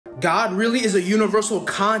God really is a universal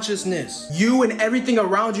consciousness. You and everything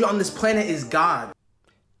around you on this planet is God.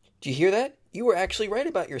 Do you hear that? You were actually right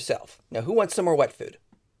about yourself. Now, who wants some more wet food?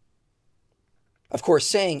 Of course,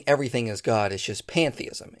 saying everything is God is just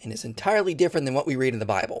pantheism and is entirely different than what we read in the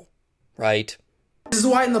Bible, right? This is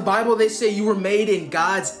why in the Bible they say you were made in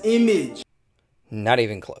God's image. Not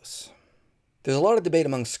even close. There's a lot of debate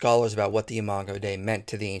among scholars about what the Imago Dei meant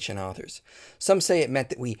to the ancient authors. Some say it meant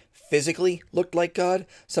that we physically looked like God.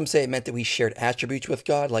 Some say it meant that we shared attributes with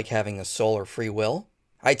God, like having a soul or free will.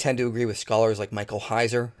 I tend to agree with scholars like Michael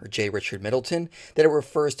Heiser or J. Richard Middleton that it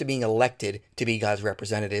refers to being elected to be God's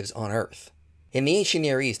representatives on earth. In the ancient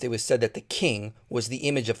Near East, it was said that the king was the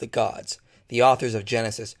image of the gods. The authors of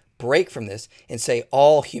Genesis break from this and say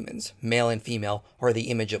all humans, male and female, are the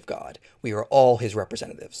image of God. We are all his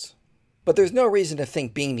representatives. But there's no reason to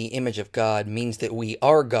think being the image of God means that we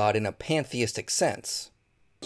are God in a pantheistic sense.